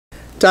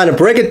Time to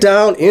break it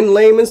down in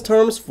layman's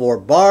terms for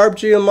Barb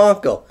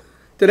Giamanco.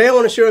 Today I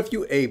want to share with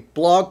you a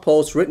blog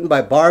post written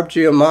by Barb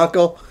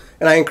Giamanco,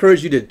 and I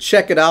encourage you to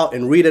check it out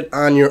and read it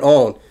on your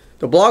own.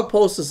 The blog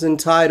post is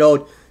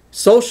entitled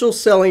Social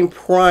Selling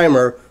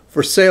Primer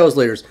for Sales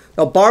Leaders.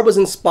 Now, Barb was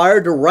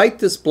inspired to write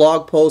this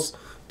blog post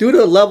due to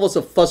the levels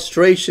of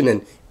frustration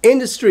and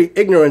industry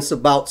ignorance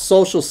about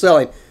social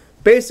selling.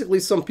 Basically,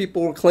 some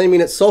people were claiming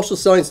that social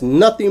selling is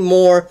nothing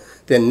more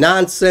than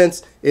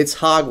nonsense, it's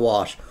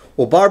hogwash.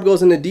 Well, Barb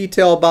goes into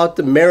detail about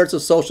the merits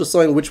of social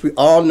selling, which we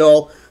all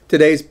know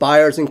today's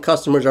buyers and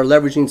customers are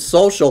leveraging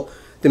social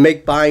to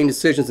make buying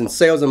decisions, and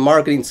sales and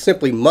marketing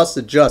simply must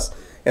adjust,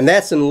 and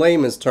that's in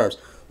layman's terms.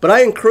 But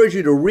I encourage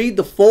you to read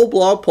the full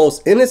blog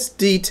post in its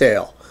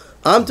detail.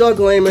 I'm Doug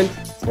Lehman,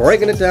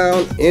 breaking it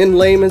down in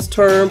layman's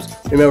terms.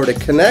 Remember to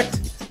connect,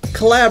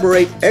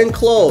 collaborate, and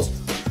close.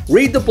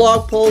 Read the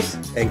blog post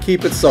and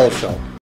keep it social.